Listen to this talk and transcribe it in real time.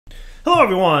Hello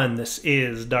everyone, this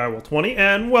is Direwolf20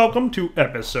 and welcome to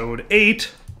episode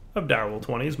 8 of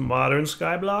Direwolf20's Modern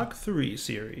Skyblock 3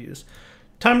 series.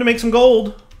 Time to make some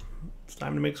gold. It's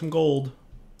time to make some gold.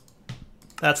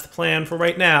 That's the plan for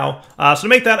right now. So to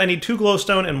make that I need 2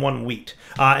 glowstone and 1 wheat.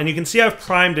 And you can see I've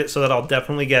primed it so that I'll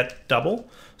definitely get double.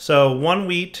 So 1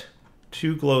 wheat,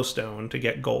 2 glowstone to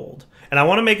get gold. And I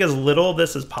want to make as little of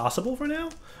this as possible for now.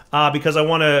 Because I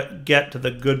want to get to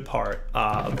the good part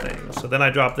of things. So then I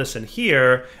drop this in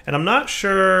here, and I'm not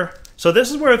sure... So this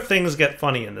is where things get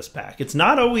funny in this pack. It's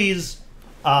not always,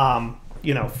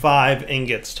 5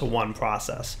 ingots to 1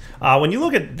 process. When you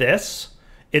look at this,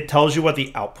 it tells you what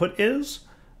the output is,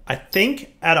 I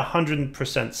think at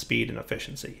 100% speed and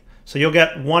efficiency. So you'll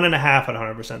get 1.5 at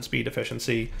 100% speed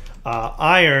efficiency.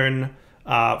 Iron,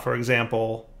 for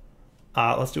example...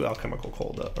 let's do alchemical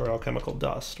coal or alchemical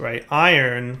dust, right?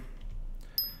 Iron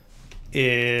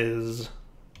is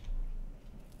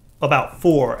about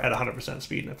 4 at 100%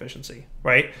 speed and efficiency,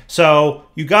 right? So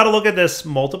you got to look at this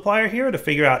multiplier here to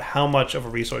figure out how much of a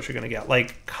resource you're going to get.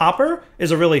 Like copper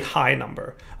is a really high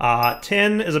number.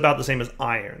 Tin is about the same as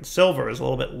iron. Silver is a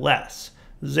little bit less.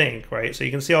 Zinc, right? So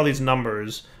you can see all these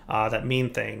numbers that mean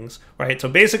things, right? So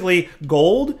basically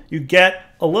gold, you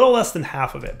get a little less than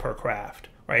half of it per craft.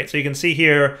 Right, so you can see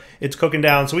here it's cooking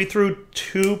down. So we threw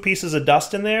 2 pieces of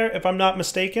dust in there, if I'm not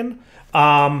mistaken.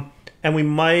 And we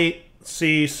might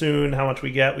see soon how much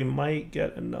we get. We might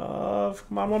get enough.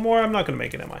 Come on, 1 more. I'm not going to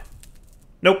make it, am I?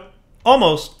 Nope.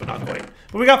 Almost, but not quite.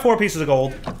 But we got 4 pieces of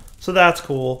gold, so that's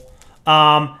cool.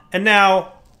 And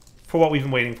now, for what we've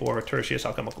been waiting for, Tertius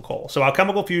alchemical coal. So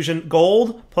alchemical fusion,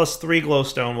 gold plus 3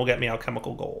 glowstone will get me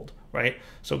alchemical gold, right?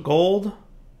 So gold...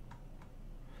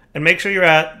 And make sure you're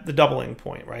at the doubling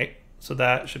point, right? So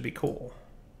that should be cool.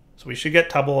 So we should get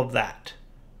double of that.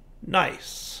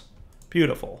 Nice.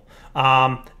 Beautiful.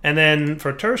 And then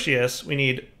for Tertius, we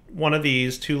need 1 of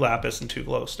these, 2 lapis, and 2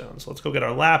 glowstones. So let's go get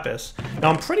our lapis.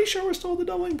 Now, I'm pretty sure we're still at the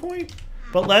doubling point.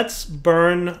 But let's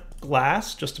burn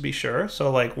glass, just to be sure.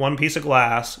 So, like, 1 piece of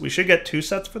glass. We should get 2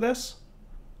 sets for this.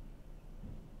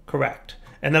 Correct.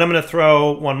 And then I'm going to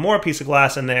throw 1 more piece of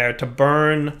glass in there to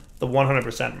burn the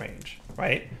 100% range.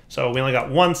 Right? So we only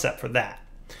got 1 set for that.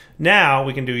 Now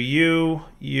we can do U,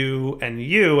 U, and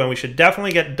we should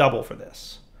definitely get double for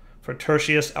this. For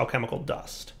Tertius alchemical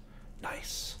dust.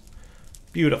 Nice.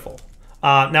 Beautiful.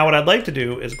 Now what I'd like to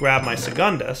do is grab my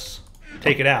Secundus,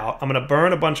 take it out. I'm going to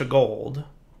burn a bunch of gold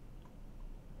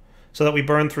so that we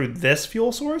burn through this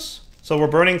fuel source. So we're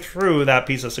burning through that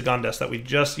piece of Secundus that we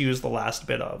just used the last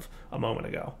bit of a moment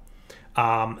ago.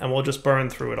 And we'll just burn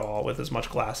through it all with as much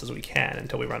glass as we can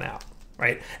until we run out.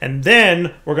 Right? And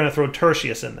then we're going to throw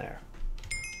Tertius in there.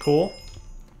 Cool.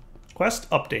 Quest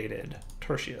updated.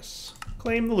 Tertius.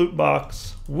 Claim the loot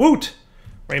box. Woot!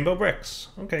 Rainbow bricks.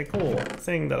 Okay, cool.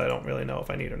 Thing that I don't really know if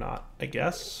I need or not. I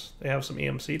guess they have some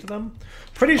EMC to them.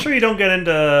 Pretty sure you don't get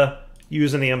into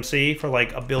using EMC for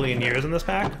like a billion years in this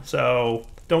pack. So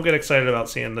don't get excited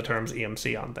about seeing the terms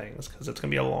EMC on things because it's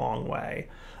going to be a long way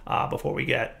before we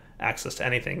get access to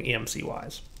anything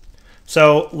EMC-wise.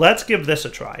 So let's give this a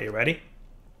try. You ready?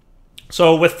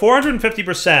 So with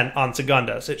 450% on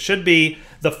Secundus, it should be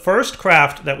the first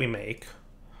craft that we make.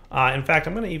 In fact,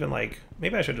 I'm going to even like,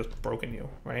 maybe I should just broken you,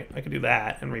 right? I could do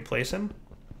that and replace him.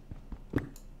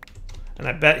 And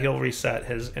I bet he'll reset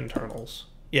his internals.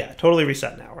 Yeah, totally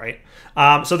reset now, right?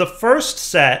 So the first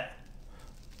set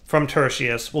from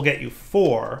Tertius will get you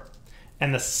 4.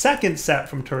 And the second set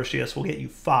from Tertius will get you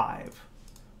 5.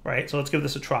 Right, so let's give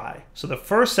this a try. So the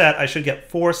first set, I should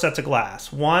get 4 sets of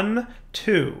glass. 1,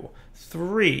 2,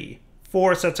 3,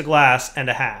 4 sets of glass and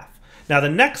a half. Now the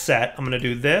next set, I'm going to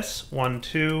do this. 1,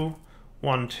 2,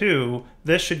 1, 2.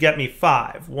 This should get me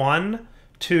 5. 1,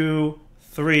 2,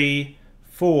 3,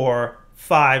 4,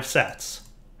 5 sets.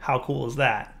 How cool is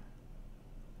that?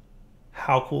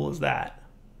 How cool is that?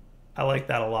 I like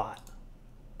that a lot.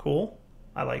 Cool?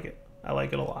 I like it. I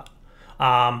like it a lot.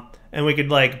 And we could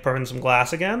like burn some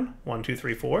glass again. 1, 2,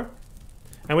 3, 4.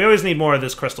 And we always need more of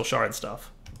this crystal shard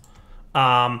stuff.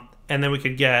 And then we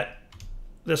could get,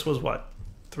 this was what?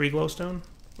 3 glowstone?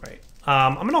 Right.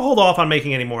 I'm going to hold off on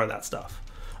making any more of that stuff.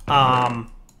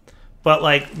 But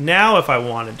like now if I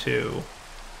wanted to,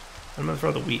 I'm going to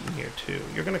throw the wheat in here too.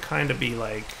 You're going to kind of be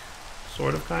like,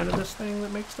 sort of kind of this thing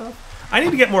that makes stuff. I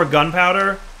need to get more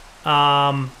gunpowder.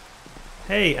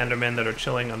 Hey, Endermen that are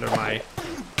chilling under my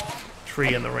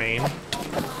tree in the rain.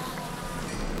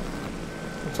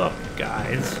 What's up,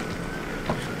 guys?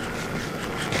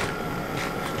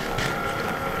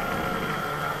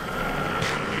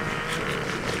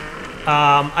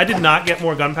 I did not get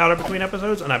more gunpowder between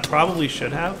episodes, and I probably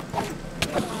should have.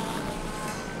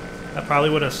 That probably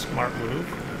would have smart move,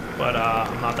 but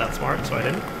I'm not that smart, so I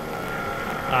didn't.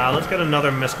 Let's get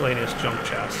another miscellaneous junk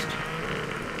chest.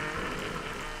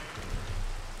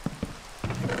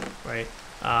 Right.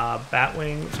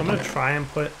 Batwing. So I'm gonna try and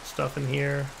put stuff in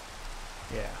here.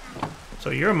 Yeah. So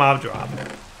you're a mob drop.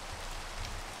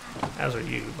 As are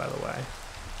you, by the way.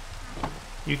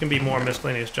 You can be more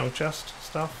miscellaneous junk chest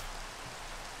stuff.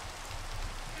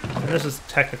 And this is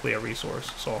technically a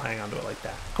resource, so I'll hang on to it like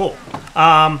that. Cool.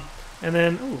 And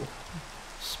then, ooh,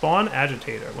 spawn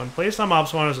agitator. When placed on mob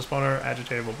spawners, the spawner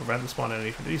agitator will prevent the spawn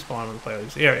entity from despawn when the player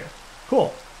leaves the area.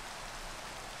 Cool.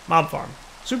 Mob farm.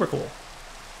 Super cool.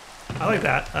 I like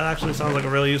that. That actually sounds like a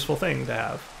really useful thing to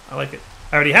have. I like it.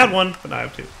 I already had one, but now I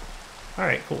have two.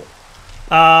 Alright, cool.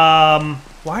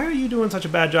 Why are you doing such a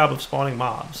bad job of spawning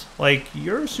mobs? Like,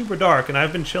 you're super dark, and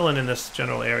I've been chilling in this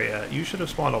general area. You should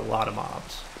have spawned a lot of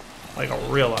mobs. Like, a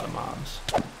real lot of mobs.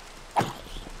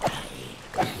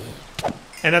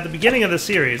 And at the beginning of the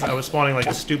series, I was spawning, like,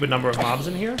 a stupid number of mobs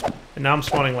in here, and now I'm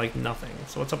spawning, like, nothing.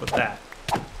 So what's up with that?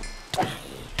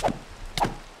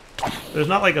 There's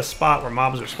not, like, a spot where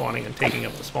mobs are spawning and taking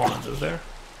up the spawns, is there?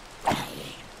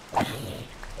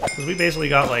 Because we basically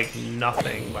got, like,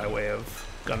 nothing by way of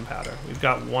gunpowder. We've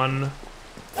got one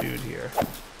dude here.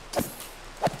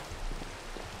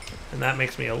 And that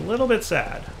makes me a little bit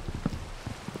sad.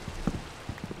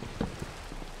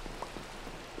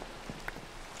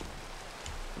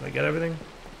 Did I get everything?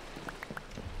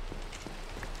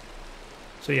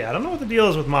 So yeah, I don't know what the deal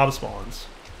is with mob spawns.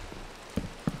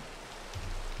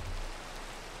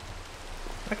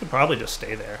 I could probably just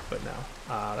stay there, but no.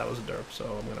 That was a derp, so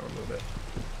I'm going to remove it.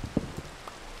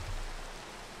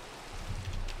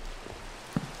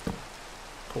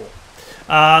 Cool.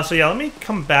 So yeah, let me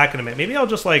come back in a minute. Maybe I'll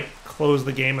just like close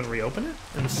the game and reopen it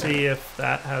and see if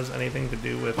that has anything to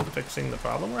do with fixing the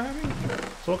problem we're having.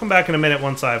 So we'll come back in a minute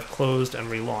once I've closed and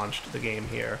relaunched the game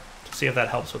here to see if that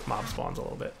helps with mob spawns a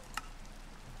little bit.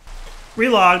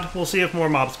 Relogged, we'll see if more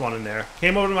mobs spawn in there.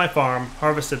 Came over to my farm,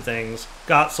 harvested things,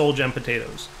 got soul gem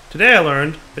potatoes. Today I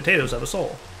learned potatoes have a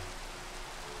soul.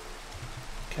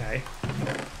 Okay.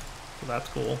 So that's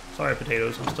cool. Sorry,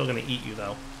 potatoes. I'm still going to eat you,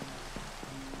 though.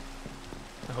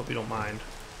 I hope you don't mind.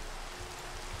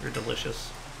 You're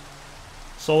delicious.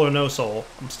 Soul or no soul,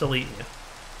 I'm still eating you.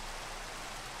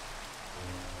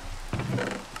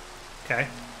 Okay.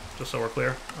 Just so we're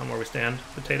clear on where we stand.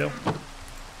 Potato.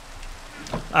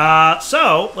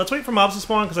 So, let's wait for mobs to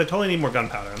spawn, because I totally need more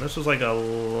gunpowder. And this was like a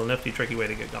little nifty, tricky way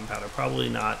to get gunpowder. Probably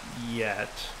not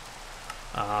yet.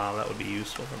 That would be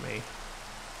useful for me.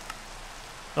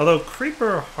 Although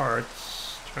creeper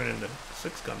hearts turn into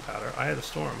 6 gunpowder. I had a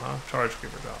storm, huh? Charge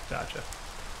creeper drop. Gotcha.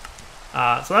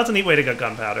 So that's a neat way to get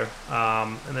gunpowder.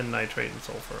 And then nitrate and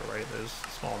sulfur, right? There's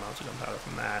small amounts of gunpowder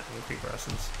from that and creeper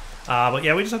essence. But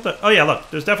yeah, we just have to... Oh yeah, look.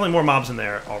 There's definitely more mobs in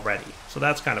there already. So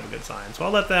that's kind of a good sign. So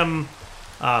I'll let them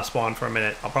spawn for a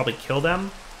minute. I'll probably kill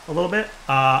them a little bit.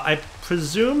 I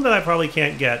presume that I probably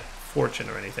can't get fortune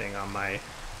or anything on my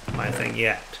thing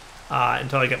yet.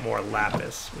 Until I get more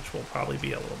lapis, which will probably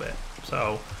be a little bit.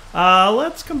 So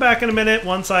let's come back in a minute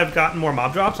once I've gotten more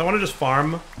mob drops. I want to just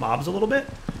farm mobs a little bit.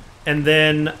 And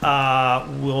then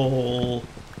we'll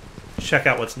check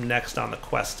out what's next on the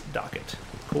quest docket.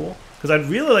 Cool? Because I'd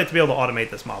really like to be able to automate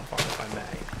this mob farm if I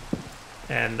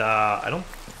may. And I don't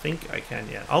think I can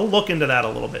yet. I'll look into that a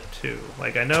little bit too.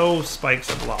 Like, I know spikes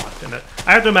are blocked. And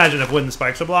I have to imagine if wooden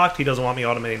spikes are blocked, he doesn't want me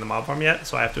automating the mob farm yet.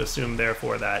 So I have to assume,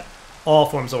 therefore, that all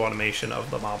forms of automation of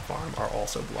the mob farm are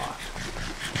also blocked.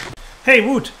 Hey,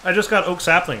 Woot! I just got oak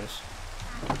saplings.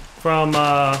 From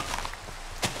a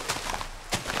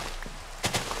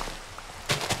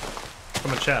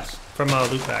chest. From a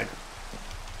loot bag.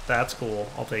 That's cool.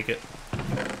 I'll take it.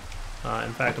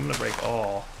 In fact, I'm gonna break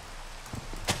all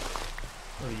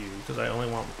of you because I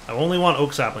only want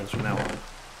oak saplings from now on.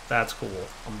 That's cool.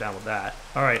 I'm down with that.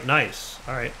 All right, nice.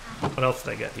 All right. What else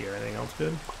did I get here? Anything else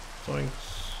good? Zoinks.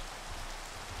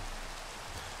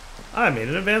 I made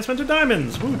an advancement to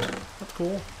diamonds. Woot! That's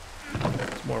cool.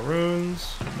 Some more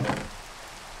runes.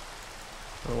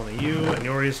 Another one of you. And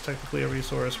Yori's technically a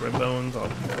resource. Red bones. I'll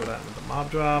throw that into the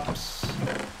mob drops.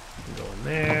 You can go in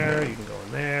there. You can go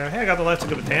in there. Hey, I got the Lights of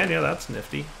Britannia. That's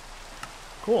nifty.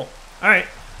 Cool. Alright.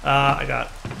 I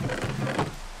got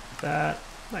that.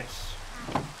 Nice.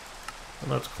 And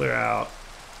let's clear out.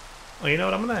 Oh, you know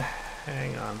what? I'm going to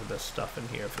hang on to this stuff in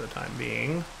here for the time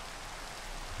being.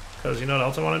 Because you know what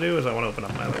else I want to do is I want to open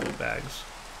up my other loot bags.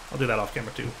 I'll do that off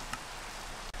camera too.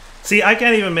 See, I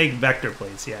can't even make vector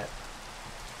plates yet.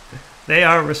 They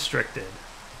are restricted.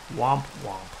 Womp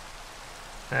womp.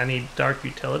 I need dark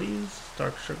utilities?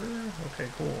 Dark sugar? Okay,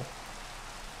 cool.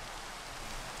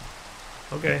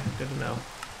 Okay, good to know.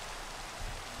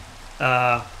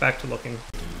 Back to looking.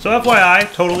 So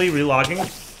FYI, totally relogging.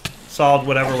 Solved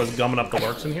whatever was gumming up the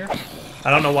works in here. I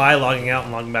don't know why logging out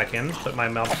and logging back in, but my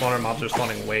spawner mobs are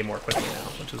spawning way more quickly now,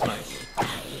 which is nice.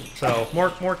 So,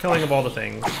 more killing of all the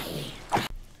things.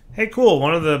 Hey, cool,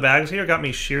 one of the bags here got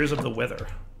me Shears of the Wither.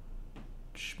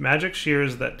 Magic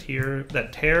shears that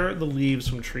tear the leaves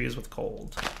from trees with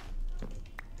cold.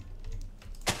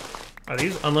 Are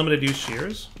these unlimited use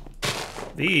shears?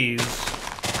 These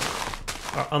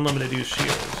are unlimited use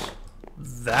shears.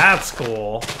 That's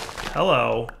cool.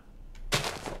 Hello.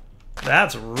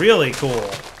 That's really cool.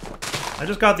 I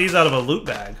just got these out of a loot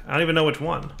bag. I don't even know which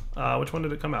one. Which one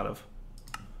did it come out of?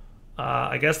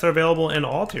 I guess they're available in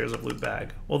all tiers of loot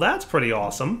bag. Well, that's pretty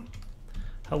awesome.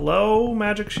 Hello,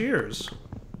 magic shears.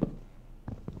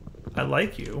 I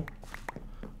like you.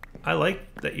 I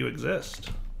like that you exist.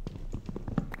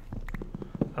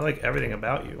 I like everything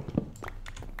about you.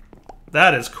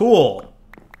 That is cool.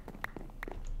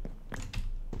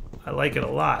 I like it a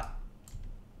lot.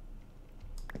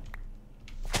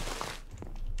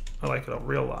 I like it a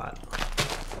real lot.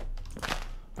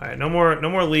 Alright, no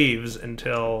more leaves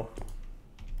until...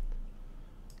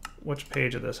 Which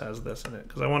page of this has this in it?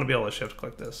 Because I want to be able to shift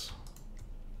click this.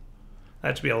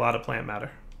 That should be a lot of plant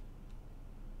matter.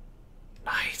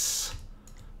 Nice.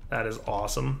 That is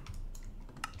awesome.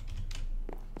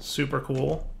 Super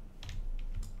cool.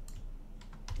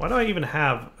 Why do I even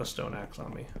have a stone axe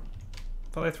on me?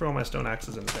 I thought I threw all my stone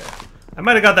axes in there. I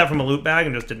might have got that from a loot bag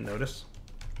and just didn't notice.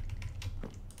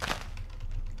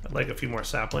 I'd like a few more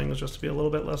saplings just to be a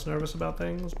little bit less nervous about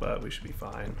things, but we should be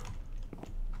fine.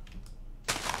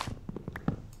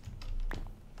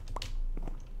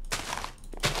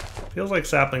 Feels like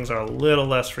saplings are a little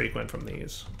less frequent from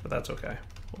these, but that's okay.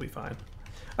 We'll be fine.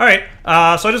 All right,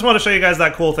 so I just want to show you guys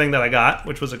that cool thing that I got,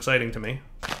 which was exciting to me.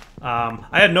 I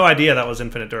had no idea that was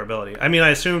infinite durability. I mean, I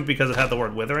assumed because it had the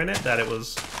word wither in it that it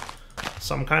was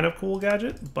some kind of cool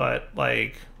gadget, but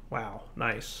like, wow,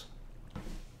 nice.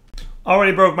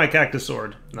 Already broke my cactus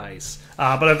sword. Nice.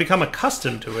 But I've become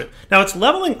accustomed to it. Now, it's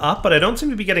leveling up, but I don't seem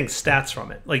to be getting stats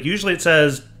from it. Like, usually it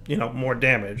says, you know, more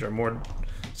damage or more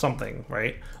something,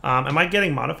 right? Am I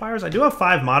getting modifiers? I do have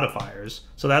 5 modifiers,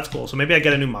 so that's cool. So maybe I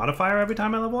get a new modifier every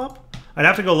time I level up? I'd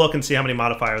have to go look and see how many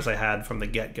modifiers I had from the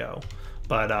get-go.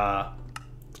 But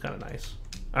it's kind of nice.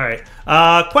 All right,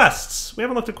 quests. We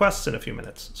haven't looked at quests in a few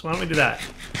minutes, so why don't we do that?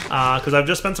 Because I've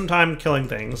just spent some time killing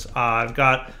things. I've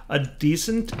got a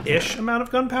decent-ish amount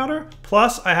of gunpowder,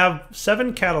 plus I have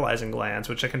 7 catalyzing glands,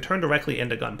 which I can turn directly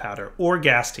into gunpowder, or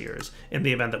gas tiers, in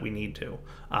the event that we need to,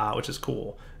 which is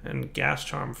cool. And gas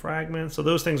charm fragments, so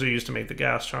those things are used to make the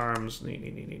gas charms.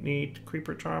 Neat.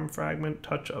 Creeper charm fragment,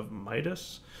 touch of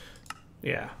Midas.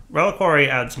 Yeah, Reliquary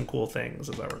adds some cool things,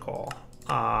 as I recall.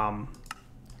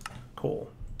 Cool.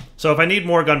 So if I need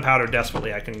more gunpowder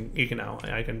desperately, I can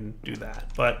do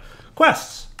that. But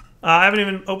quests. I haven't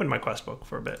even opened my quest book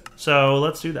for a bit, so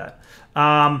let's do that.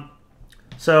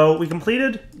 So we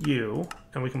completed you,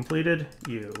 and we completed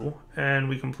you, and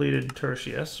we completed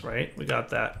Tertius, right? We got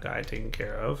that guy taken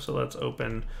care of. So let's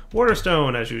open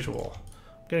Waterstone as usual.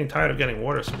 I'm getting tired of getting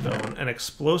Waterstone and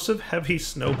explosive heavy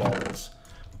snowballs.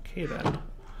 Okay then.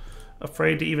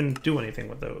 Afraid to even do anything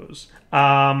with those.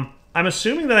 I'm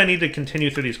assuming that I need to continue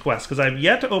through these quests because I've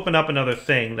yet to open up another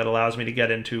thing that allows me to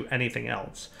get into anything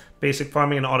else. Basic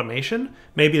farming and automation.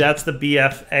 Maybe that's the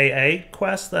BFAA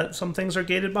quest that some things are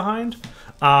gated behind.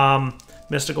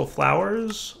 Mystical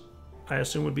flowers, I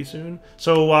assume would be soon.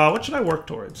 So what should I work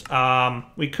towards?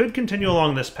 We could continue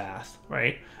along this path,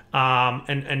 right?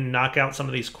 And knock out some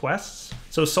of these quests.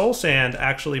 So soul sand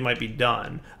actually might be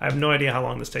done. I have no idea how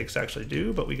long this takes to actually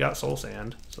do, but we got soul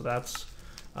sand, so that's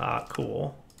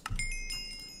cool.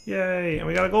 Yay, and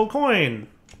we got a gold coin.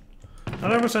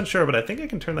 Not 100% sure, but I think I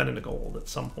can turn that into gold at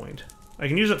some point. I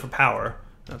can use it for power.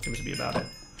 That seems to be about it.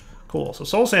 Cool, so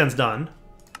soul sand's done.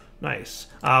 Nice.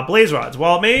 Blaze rods.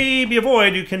 While it may be a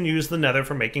void, you can use the nether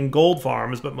for making gold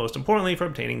farms, but most importantly for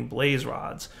obtaining blaze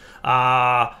rods.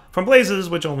 From blazes,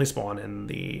 which only spawn in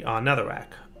the netherrack.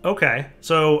 Okay,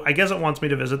 so I guess it wants me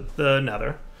to visit the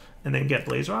nether and then get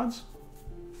blaze rods?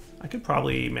 I could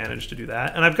probably manage to do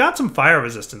that. And I've got some fire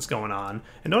resistance going on.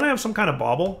 And don't I have some kind of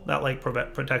bauble that like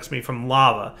protects me from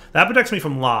lava? That protects me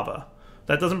from lava.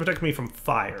 That doesn't protect me from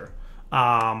fire.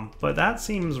 But that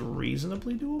seems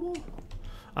reasonably doable.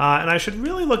 And I should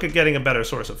really look at getting a better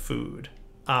source of food.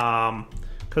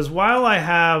 Because while I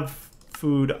have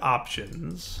food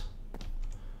options,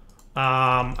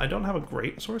 I don't have a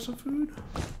great source of food.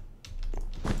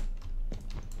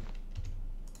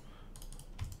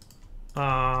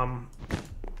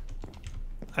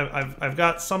 I've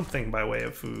got something by way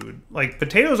of food. Like,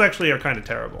 potatoes actually are kind of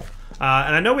terrible.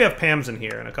 And I know we have Pams in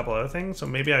here and a couple other things, so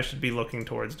maybe I should be looking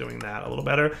towards doing that a little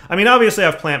better. I mean, obviously I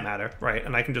have plant matter, right?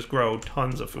 And I can just grow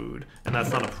tons of food, and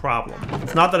that's not a problem.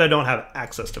 It's not that I don't have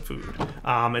access to food.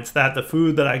 It's that the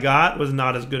food that I got was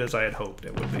not as good as I had hoped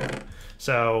it would be.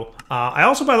 So, I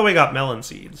also, by the way, got melon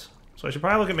seeds. So I should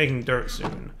probably look at making dirt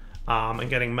soon. And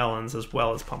getting melons as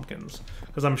well as pumpkins.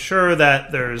 Because I'm sure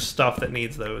that there's stuff that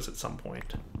needs those at some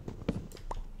point.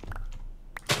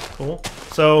 Cool.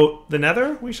 So, the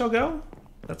nether, we shall go?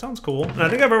 That sounds cool. And I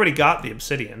think I've already got the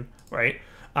obsidian, right?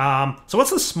 So what's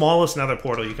the smallest nether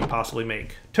portal you can possibly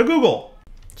make? To Google!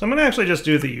 So I'm going to actually just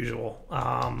do the usual.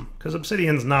 Because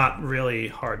obsidian's not really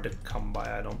hard to come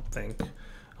by, I don't think.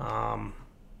 Well,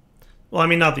 I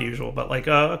mean, not the usual, but like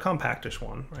a compactish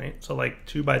one, right? So like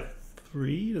 2 by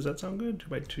 3, does that sound good? 2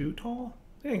 by 2 tall?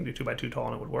 I think I can do 2 by 2 tall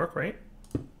and it would work, right?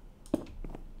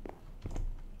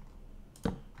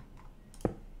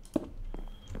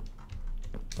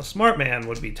 A smart man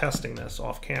would be testing this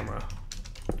off camera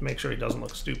to make sure he doesn't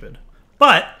look stupid.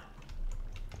 But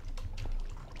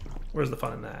where's the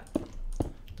fun in that?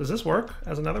 Does this work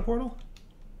as a nether portal?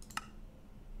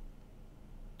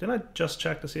 Didn't I just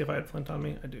check to see if I had flint on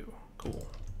me? I do. Cool.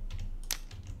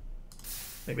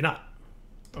 Maybe not.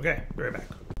 Okay, be right back.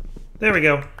 There we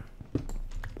go.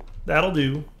 That'll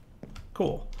do.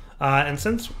 Cool. And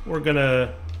since we're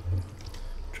gonna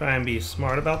try and be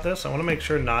smart about this, I want to make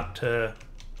sure not to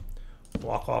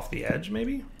walk off the edge,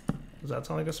 maybe? Does that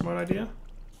sound like a smart idea?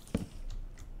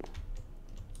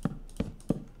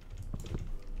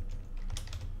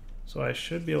 So I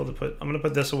should be able to put... I'm going to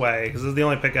put this away, because this is the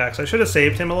only pickaxe. I should have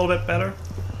saved him a little bit better.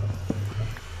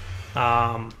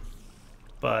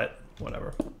 But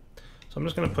whatever. So I'm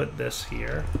just going to put this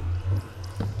here.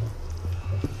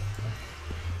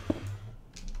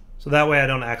 So that way I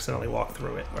don't accidentally walk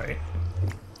through it, right?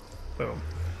 Boom.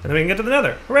 And then we can get to the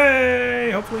nether.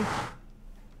 Hooray! Hopefully.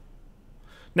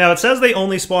 Now, it says they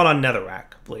only spawn on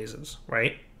netherrack blazes,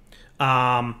 right?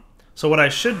 So what I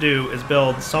should do is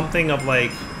build something of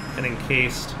like an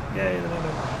encased... Yay, the nether.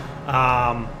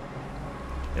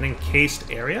 An encased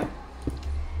area.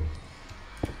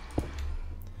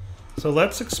 So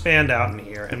let's expand out in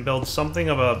here and build something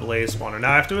of a blaze spawner.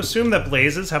 Now I have to assume that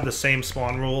blazes have the same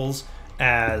spawn rules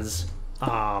as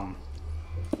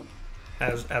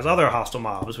other hostile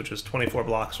mobs, which is 24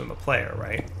 blocks from the player,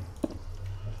 right?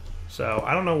 So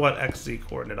I don't know what XZ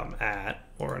coordinate I'm at,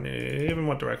 or even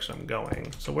what direction I'm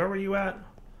going. So where were you at?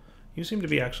 You seem to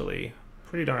be actually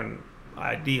pretty darn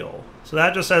ideal. So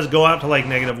that just says go out to like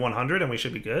 -100 and we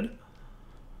should be good,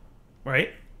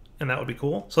 right? And that would be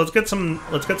cool. So let's get some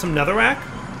netherrack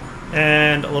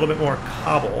and a little bit more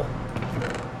cobble,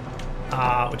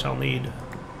 which I'll need.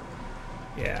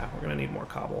 Yeah, we're gonna need more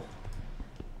cobble.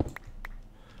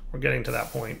 We're getting to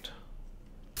that point.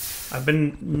 I've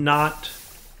been not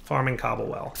farming cobble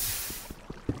well.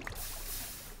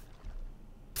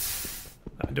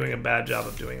 I'm doing a bad job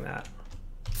of doing that.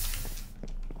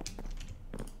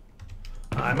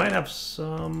 I might have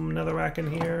some netherrack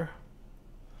in here.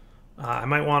 I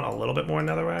might want a little bit more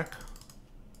netherrack.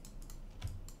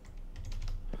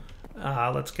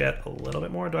 Let's get a little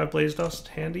bit more. Do I have blaze dust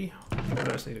handy? Or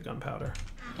do I just need a gunpowder?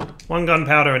 1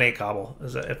 gunpowder and 8 cobble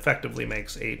effectively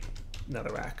makes 8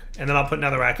 netherrack. And then I'll put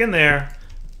netherrack in there,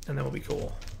 and then we'll be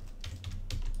cool.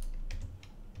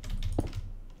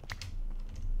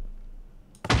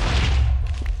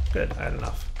 Good, I had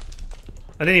enough.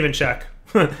 I didn't even check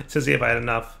to see if I had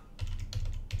enough.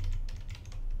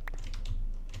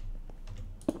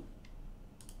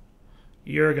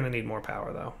 You're gonna need more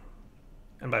power, though.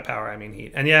 And by power, I mean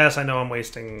heat. And yes, I know I'm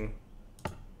wasting...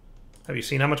 Have you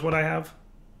seen how much wood I have?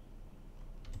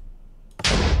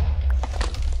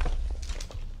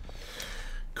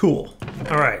 Cool.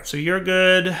 Alright, so you're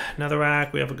good.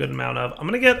 Netherrack, we have a good amount of... I'm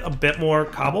gonna get a bit more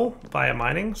cobble via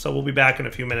mining, so we'll be back in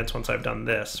a few minutes once I've done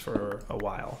this for a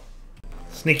while.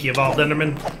 Sneaky evolved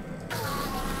Enderman.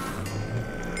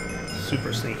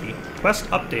 Super sneaky. Quest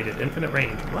updated, infinite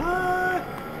range. What?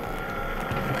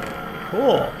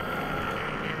 Cool.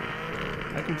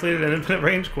 I completed an infinite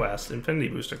range quest, Infinity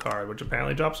Booster card, which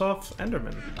apparently drops off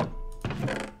Enderman.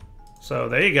 So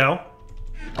there you go.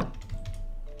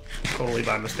 Totally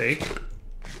by mistake.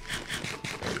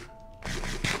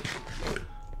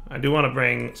 I do want to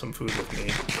bring some food with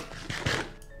me.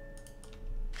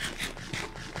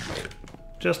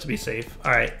 Just to be safe.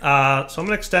 Alright, so I'm going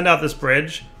to extend out this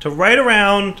bridge to right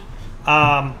around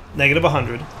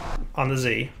 -100 on the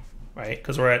Z. Right,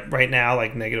 because we're at right now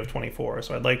like -24,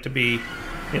 so I'd like to be,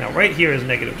 you know, right here is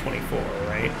 -24,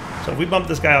 right? So if we bump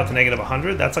this guy out to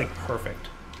 -100, that's like perfect.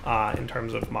 in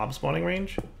terms of mob spawning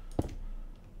range.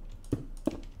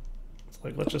 It's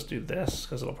like, let's just do this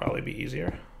because it'll probably be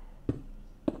easier.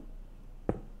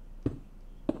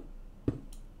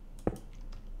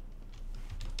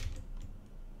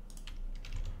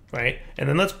 Right, and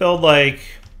then let's build like,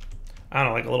 I don't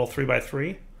know, like a little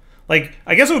 3x3. Like,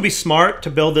 I guess it would be smart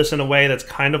to build this in a way that's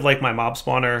kind of like my mob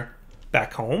spawner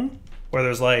back home, where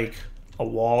there's like a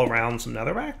wall around some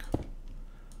netherrack.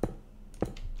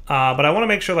 But I want to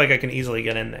make sure like I can easily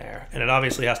get in there, and it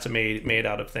obviously has to be made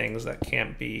out of things that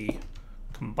can't be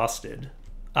combusted.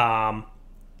 I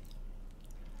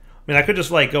mean, I could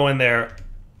just like go in there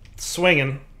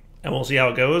swinging, and we'll see how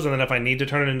it goes, and then if I need to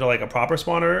turn it into like a proper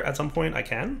spawner at some point, I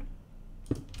can.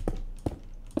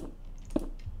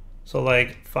 So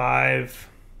like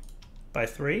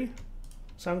 5x3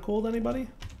 sound cool to anybody?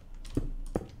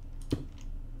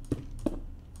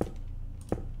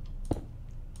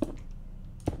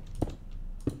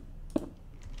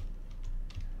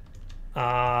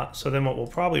 So then what we'll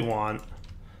probably want,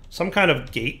 some kind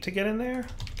of gate to get in there.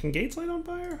 Can gates light on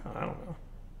fire? I don't know.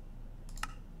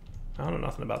 I don't know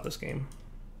nothing about this game.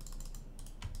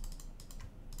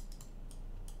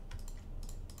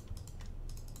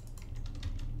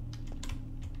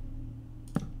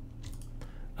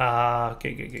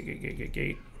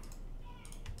 Gate.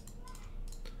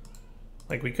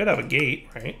 Like, we could have a gate,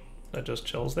 right? That just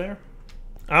chills there.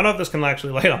 I don't know if this can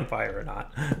actually light on fire or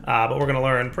not, but we're going to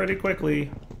learn pretty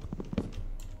quickly.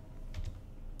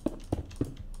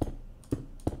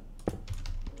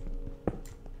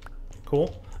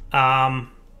 Cool. And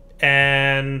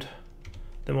then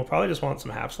we'll probably just want some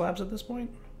half slabs at this point.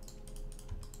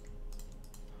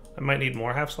 I might need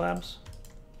more half slabs.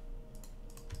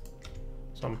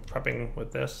 So I'm prepping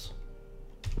with this.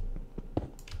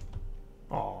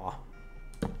 Aw.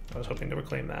 I was hoping to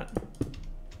reclaim that.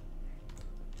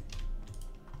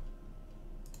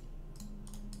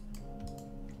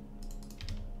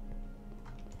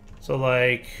 So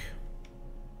like...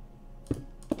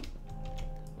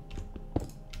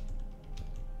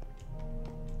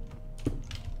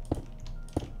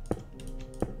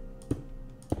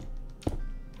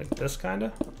 this kind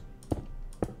of.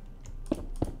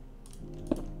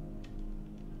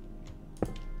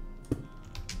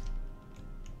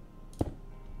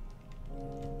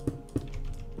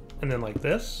 And then like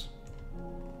this.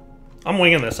 I'm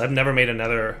winging this. I've never made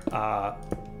another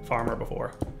farmer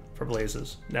before for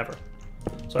blazes. Never.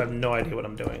 So I have no idea what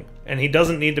I'm doing. And he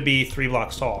doesn't need to be 3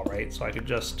 blocks tall, right? So I could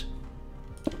just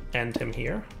end him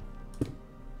here.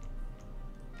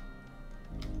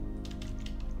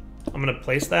 I'm going to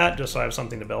place that just so I have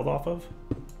something to build off of.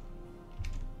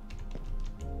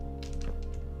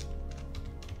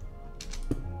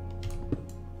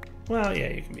 Well,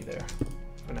 yeah, you can be there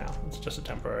for now. It's just a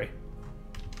temporary.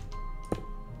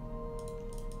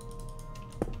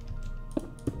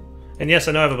 And yes,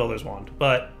 I know I have a builder's wand,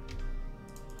 but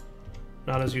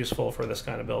not as useful for this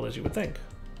kind of build as you would think.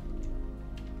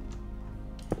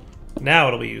 Now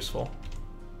it'll be useful.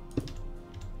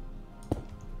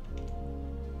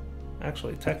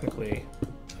 Actually, technically,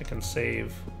 I can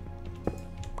save.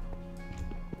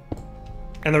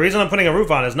 And the reason I'm putting a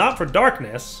roof on is not for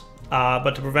darkness,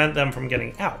 but to prevent them from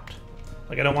getting out.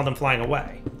 Like, I don't want them flying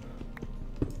away.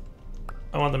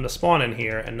 I want them to spawn in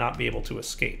here and not be able to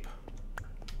escape.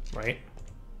 Right?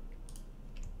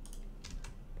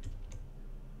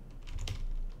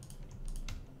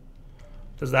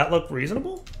 Does that look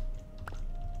reasonable?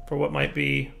 For what might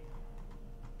be...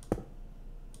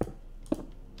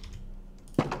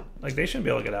 Like, they shouldn't be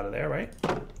able to get out of there, right?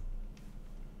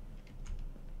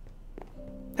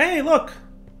 Hey, look!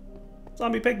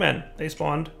 Zombie pigmen. They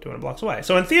spawned 200 blocks away.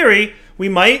 So in theory, we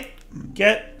might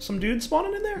get some dudes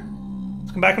spawning in there.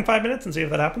 Let's come back in 5 minutes and see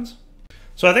if that happens.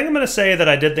 So I think I'm going to say that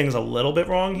I did things a little bit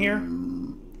wrong here.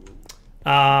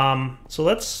 So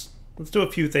let's do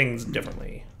a few things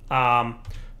differently.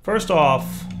 First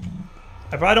off,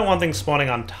 I probably don't want things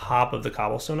spawning on top of the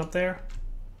cobblestone up there,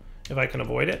 if I can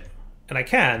avoid it. And I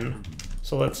can,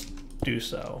 so let's do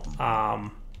so.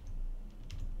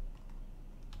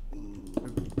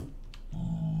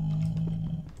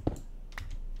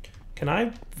 Can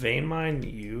I vein mine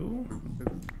you?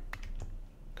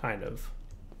 Kind of.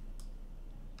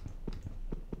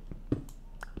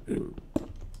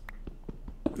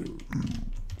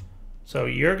 So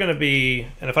you're going to be,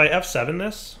 and if I F7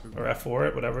 this, or F4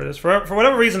 it, whatever it is, for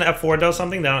whatever reason F4 does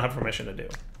something they don't have permission to do.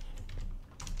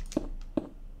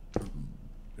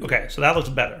 Okay, so that looks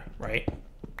better, right?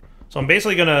 So I'm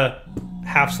basically going to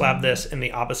half slab this in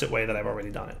the opposite way that I've already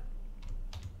done it.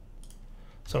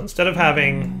 So instead of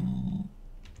having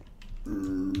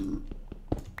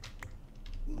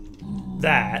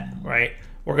that, right,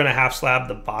 we're going to half slab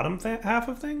the bottom half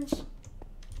of things.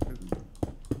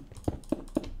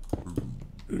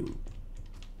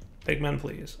 Pigmen,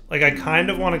 please. Like, I kind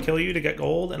of want to kill you to get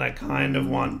gold, and I kind of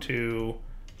want to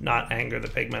not anger the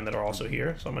pigmen that are also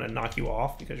here. So I'm going to knock you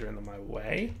off because you're in my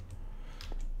way.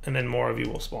 And then more of you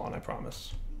will spawn, I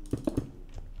promise.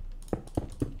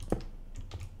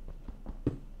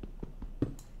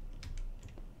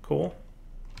 Cool.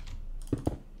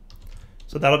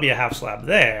 So that'll be a half slab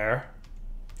there.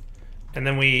 And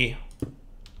then we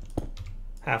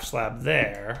half slab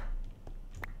there.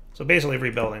 So basically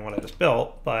rebuilding what I just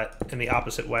built, but in the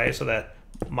opposite way so that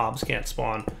mobs can't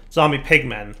spawn. Zombie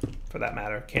pigmen, for that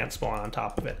matter, can't spawn on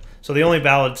top of it. So the only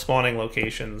valid spawning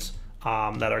locations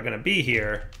that are going to be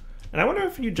here. And I wonder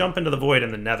if you jump into the void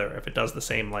in the nether, if it does the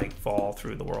same, like, fall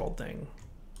through the world thing.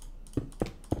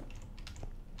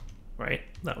 Right?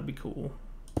 That would be cool.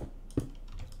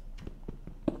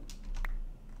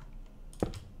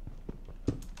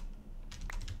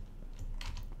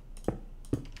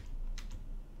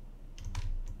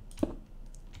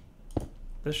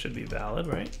 This should be valid,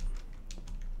 right?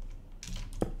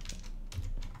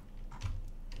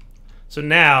 So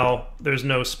now there's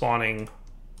no spawning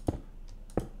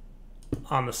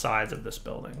on the sides of this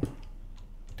building.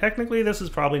 Technically, this is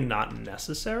probably not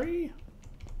necessary,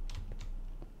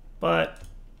 but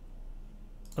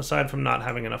aside from not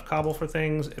having enough cobble for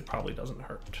things, it probably doesn't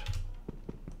hurt.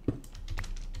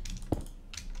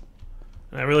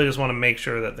 And I really just want to make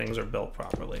sure that things are built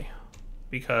properly,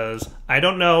 because I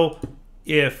don't know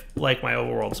if, like my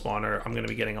overworld spawner, I'm going to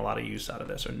be getting a lot of use out of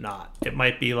this or not. It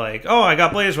might be like, oh, I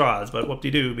got blaze rods, but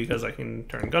whoop-de-doo, because I can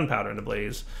turn gunpowder into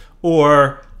blaze.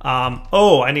 Or,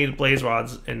 oh, I need blaze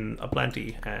rods in a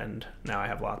plenty, and now I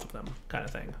have lots of them, kind of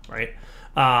thing, right?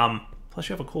 Plus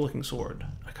you have a cool-looking sword.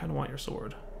 I kind of want your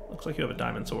sword. Looks like you have a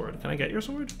diamond sword. Can I get your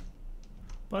sword,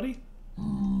 buddy?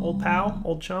 Old pal?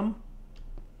 Old chum?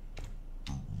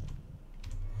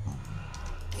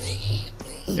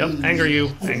 Yep, anger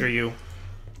you, anger you.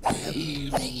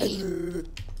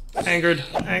 Angered,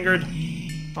 angered.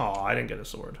 Oh, I didn't get a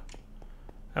sword.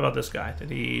 How about this guy?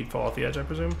 Did he fall off the edge, I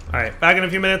presume? Alright, back in a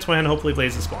few minutes when hopefully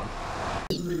blazes spawn.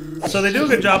 So they do a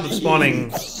good job of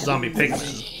spawning zombie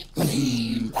pigmen,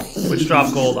 which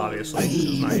drop gold, obviously, which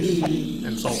is nice.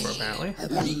 And sulfur, apparently.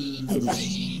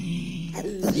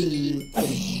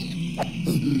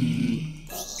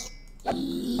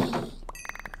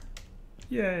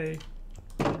 Yay.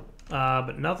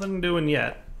 But nothing doing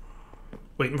yet.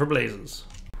 Waiting for blazes.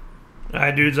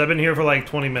 Alright, dudes, I've been here for like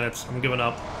 20 minutes. I'm giving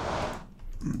up.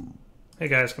 Hey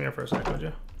guys, come here for a sec, would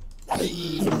you? I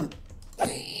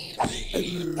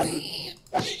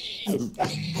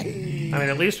mean,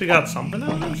 at least we got something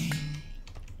out of this.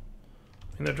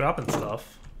 I mean, they're dropping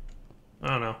stuff. I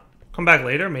don't know. Come back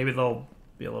later, maybe there'll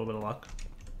be a little bit of luck.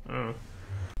 I don't know.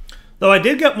 Though I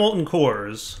did get molten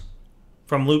cores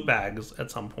from loot bags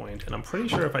at some point, and I'm pretty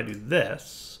sure if I do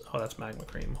this... Oh, that's magma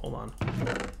cream. Hold on.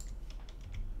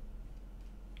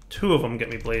 2 of them get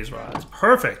me blaze rods.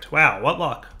 Perfect! Wow, what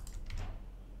luck.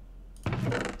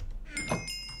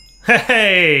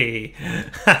 Hey!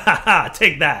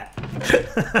 Take that.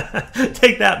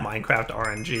 Take that, Minecraft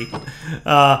RNG.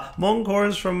 Molten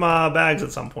cores from bags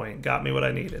at some point. Got me what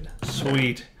I needed.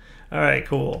 Sweet. Alright,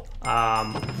 cool.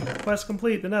 Quest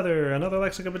complete, the nether. Another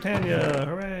Lexica Britannia.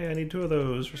 Hooray, I need 2 of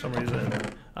those for some reason.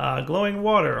 Glowing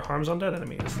water. Harms undead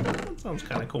enemies. That sounds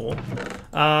kind of cool.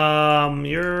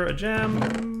 You're a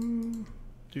gem.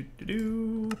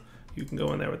 Do-do-do. You can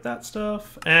go in there with that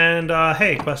stuff. And,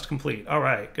 hey, quest complete.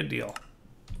 Alright, good deal.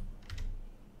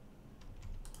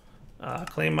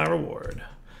 Claim my reward.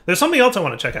 There's something else I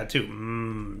want to check out, too.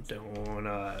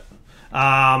 Donut.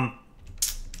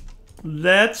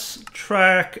 Let's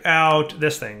track out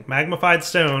this thing. Magnified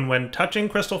stone. When touching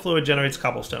crystal fluid generates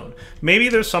cobblestone. Maybe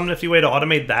there's some nifty way to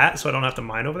automate that so I don't have to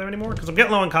mine over there anymore. Because I'm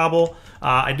getting low on cobble.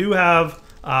 I do have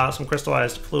some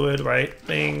crystallized fluid, right?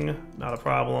 Bing. Not a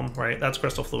problem, right? That's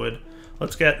crystal fluid.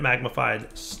 Let's get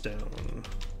magnified stone.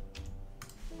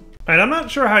 Alright, I'm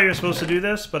not sure how you're supposed to do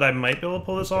this, but I might be able to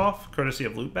pull this off, courtesy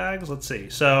of loot bags. Let's see.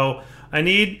 So, I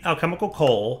need alchemical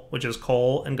coal, which is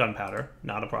coal and gunpowder.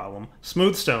 Not a problem.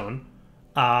 Smooth stone.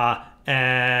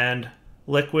 And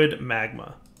liquid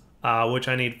magma, which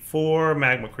I need 4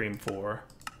 magma cream for.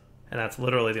 And that's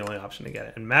literally the only option to get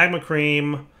it. And magma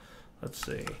cream, let's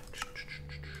see.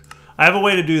 I have a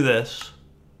way to do this.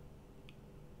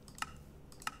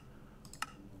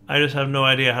 I just have no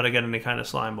idea how to get any kind of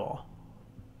slime ball.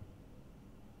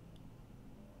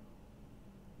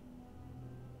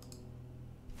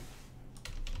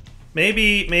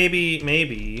 Maybe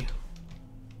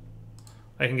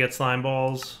I can get slime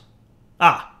balls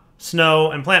Ah,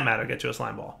 snow and plant matter get you a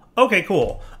slime ball. Okay,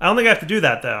 cool. I don't think I have to do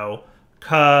that, though,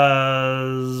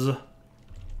 because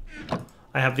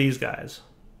I have these guys.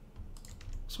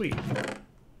 Sweet.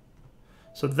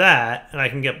 So that, and I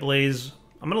can get blaze...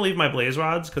 I'm going to leave my blaze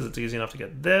rods, because it's easy enough to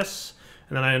get this.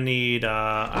 And then I need...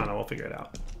 I don't know, we'll figure it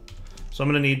out. So I'm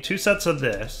going to need 2 sets of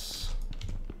this.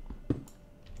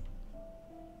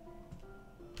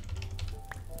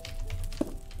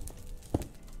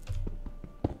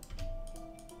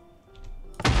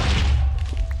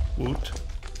 Woot.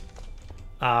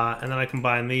 And then I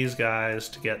combine these guys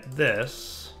to get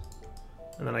this.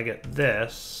 And then I get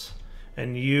this.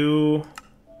 And you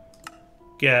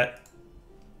get...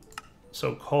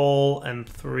 So coal and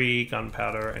 3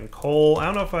 gunpowder. And coal... I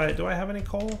don't know if I... Do I have any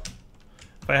coal?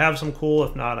 If I have some coal,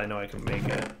 if not, I know I can make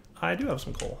it. I do have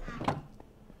some coal.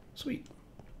 Sweet.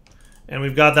 And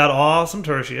we've got that awesome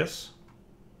Tertius.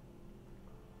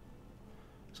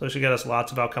 So it should get us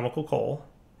lots of alchemical coal.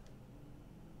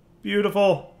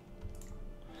 Beautiful.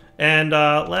 And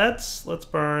let's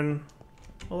burn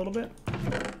a little bit.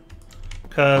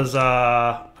 Because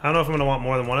I don't know if I'm going to want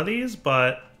more than one of these,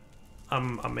 but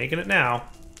I'm making it now.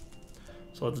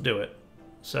 So let's do it.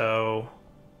 So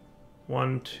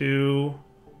 1, 2...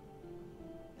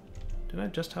 Did I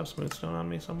just have smooth stone on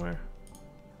me somewhere?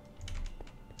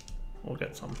 We'll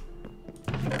get some.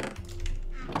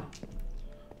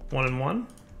 1 and 1.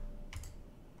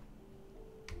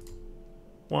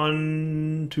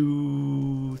 1,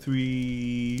 2,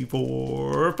 3,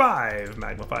 4, 5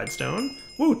 magnified stone.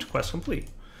 Woot! Quest complete.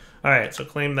 Alright, so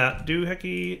claim that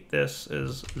doohickey. This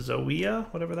is Zoea,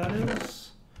 whatever that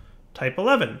is. Type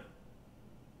 11.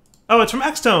 Oh, it's from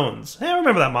X-Tones. Hey, I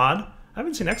remember that mod. I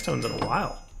haven't seen X-Tones in a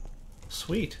while.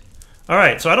 Sweet.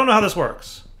 Alright, so I don't know how this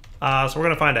works. So we're going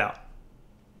to find out.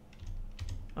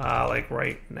 Like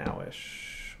right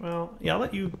now-ish. Well, yeah, I'll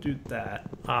let you do that.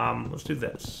 Let's do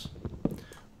this.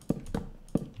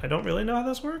 I don't really know how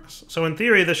this works. So in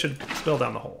theory, this should spill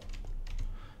down the hole.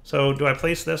 So do I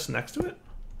place this next to it?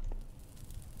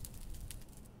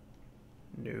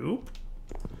 Nope.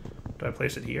 Do I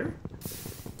place it here?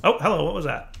 Oh, hello, what was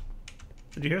that?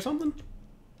 Did you hear something?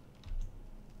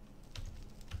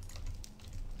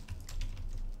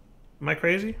 Am I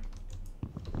crazy?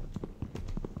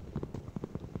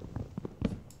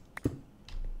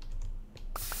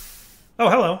 Oh,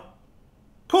 hello.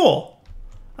 Cool.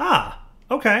 Ah,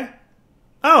 okay.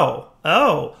 Oh,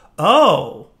 oh,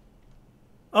 oh.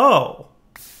 Oh.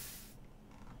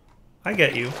 I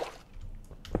get you.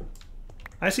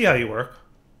 I see how you work.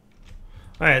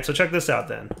 Alright, so check this out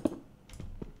then.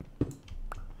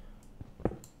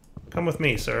 Come with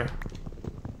me, sir.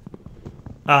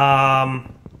 That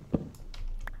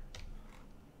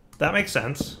makes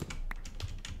sense.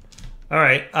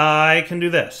 Alright, I can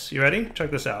do this. You ready? Check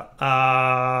this out.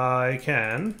 I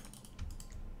can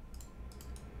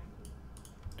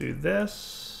do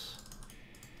this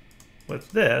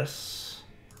with this.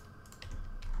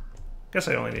 Guess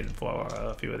I only needed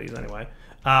a few of these anyway.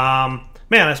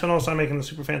 Man, I spent all this time making the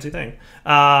super fancy thing.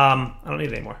 I don't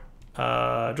need it anymore.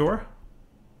 Drawer.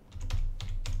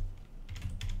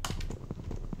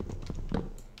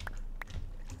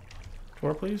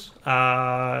 Drawer, please.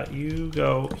 You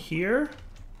go here.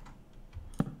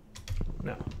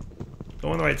 No.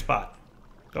 Go in the right spot.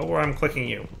 Go where I'm clicking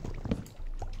you.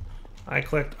 I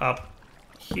clicked up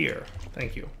here.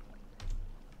 Thank you.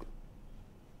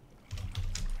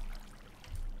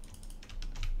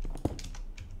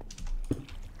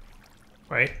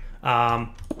 Right?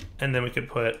 And then we could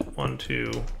put 1,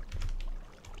 2,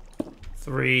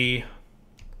 3,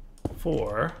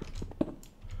 4.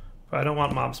 But I don't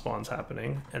want mob spawns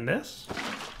happening. And this?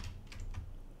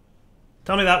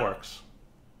 Tell me that works.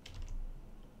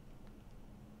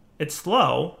 It's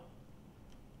slow.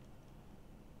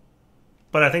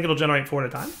 But I think it'll generate 4 at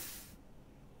a time.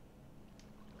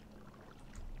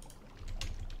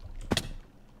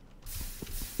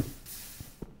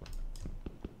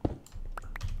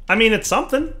 I mean, it's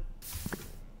something.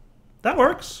 That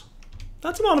works.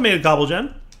 That's an automated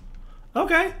cobblegen.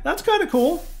 Okay, that's kind of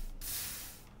cool.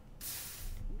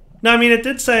 Now, I mean, it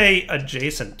did say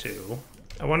adjacent to.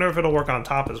 I wonder if it'll work on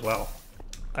top as well.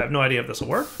 I have no idea if this will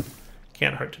work.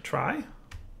 Can't hurt to try.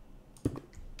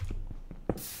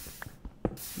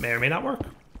 May or may not work.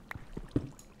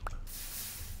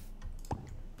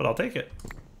 But I'll take it.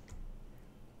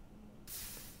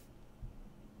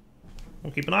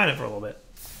 We'll keep an eye on it for a little bit.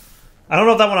 I don't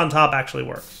know if that one on top actually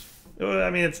works.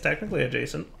 I mean, it's technically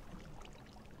adjacent.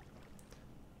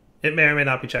 It may or may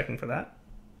not be checking for that.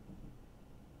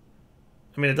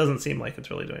 I mean, it doesn't seem like it's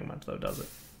really doing much, though, does it?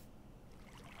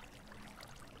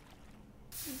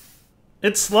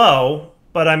 It's slow,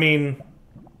 but I mean,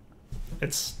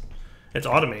 it's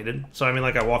automated. So I mean,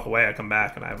 like I walk away, I come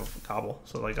back, and I have a cobble.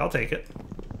 So like I'll take it.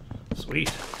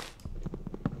 Sweet.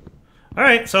 All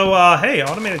right, so hey,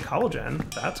 automated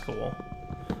Cobblegen. That's cool.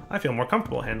 I feel more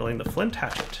comfortable handling the flint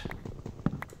hatchet.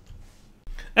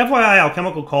 FYI,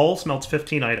 alchemical coal smelts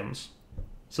 15 items.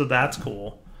 So that's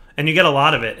cool. And you get a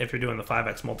lot of it if you're doing the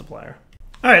 5x multiplier.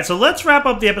 All right, so let's wrap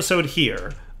up the episode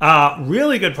here.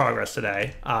 Really good progress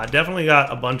today. Definitely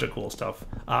got a bunch of cool stuff.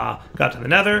 Got to the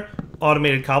nether,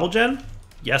 automated Cobblegen.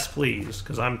 Yes, please,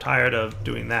 because I'm tired of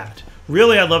doing that.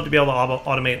 Really, I'd love to be able to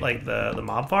automate like the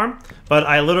mob farm, but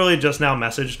I literally just now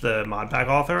messaged the mod pack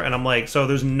author, and I'm like, so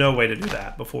there's no way to do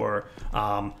that before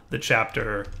the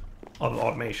chapter of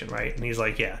automation, right? And he's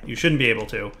like, yeah, you shouldn't be able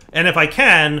to. And if I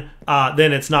can,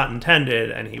 then it's not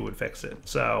intended, and he would fix it.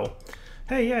 So,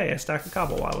 hey, yay, I stacked a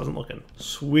cobble while I wasn't looking.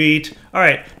 Sweet. All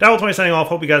right, Dabble20 signing off.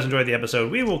 Hope you guys enjoyed the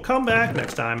episode. We will come back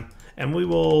next time, and we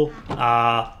will,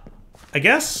 I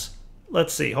guess,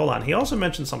 let's see. Hold on. He also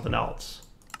mentioned something else.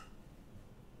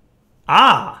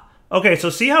 Ah, okay, so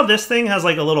see how this thing has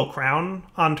like a little crown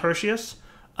on Tertius?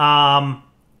 That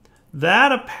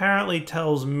apparently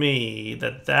tells me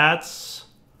that that's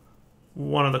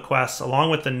one of the quests,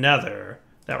 along with the nether,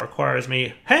 that requires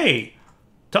me, hey,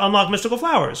 to unlock mystical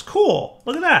flowers. Cool,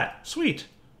 look at that, sweet.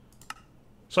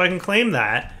 So I can claim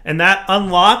that, and that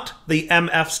unlocked the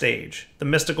MF stage, the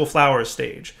mystical flowers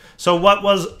stage. So what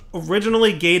was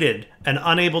originally gated and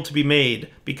unable to be made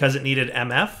because it needed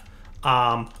MF,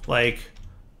 like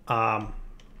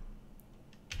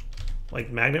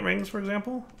magnet rings, for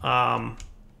example.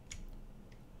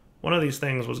 One of these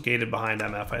things was gated behind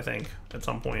MF, I think, at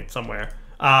some point, somewhere.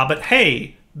 But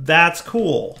hey, that's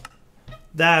cool.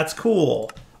 That's cool.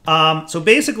 So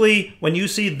basically, when you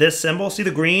see this symbol, see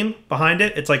the green behind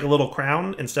it? It's like a little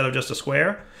crown instead of just a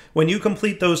square. When you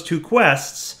complete those two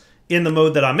quests in the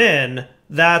mode that I'm in,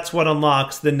 that's what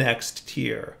unlocks the next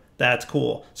tier. That's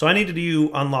cool. So I need to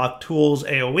do unlock tools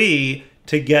AoE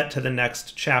to get to the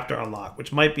next chapter unlock,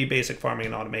 which might be basic farming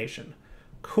and automation.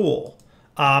 Cool.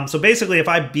 So basically, if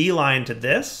I beeline to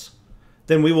this,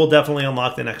 then we will definitely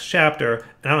unlock the next chapter,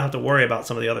 and I don't have to worry about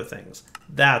some of the other things.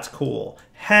 That's cool.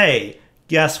 Hey,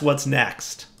 guess what's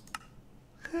next?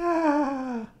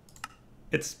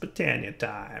 It's Britannia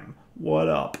time. What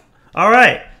up? All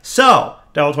right, so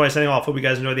Dabble20 signing off. Hope you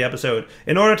guys enjoyed the episode.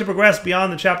 In order to progress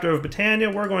beyond the chapter of Britannia,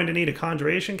 we're going to need a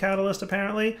conjuration catalyst,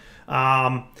 apparently.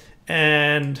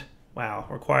 And, wow,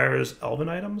 requires elven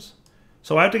items.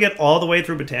 So I have to get all the way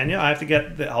through Britannia. I have to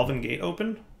get the elven gate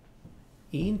open.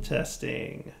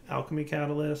 Interesting. Alchemy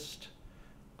catalyst.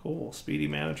 Cool. Speedy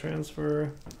mana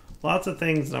transfer. Lots of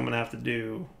things that I'm going to have to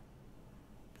do.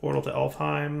 Portal to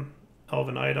Elfheim.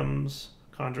 Elven items.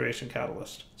 Conjuration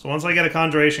catalyst. So once I get a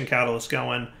conjuration catalyst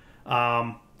going,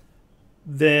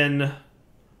 then,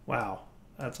 wow,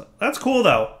 that's cool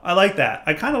though. I like that.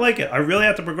 I kind of like it. I really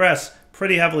have to progress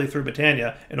pretty heavily through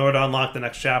Britannia in order to unlock the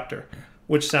next chapter,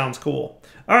 which sounds cool.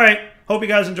 All right, hope you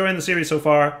guys enjoying the series so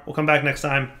far. We'll come back next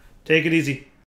time. Take it easy.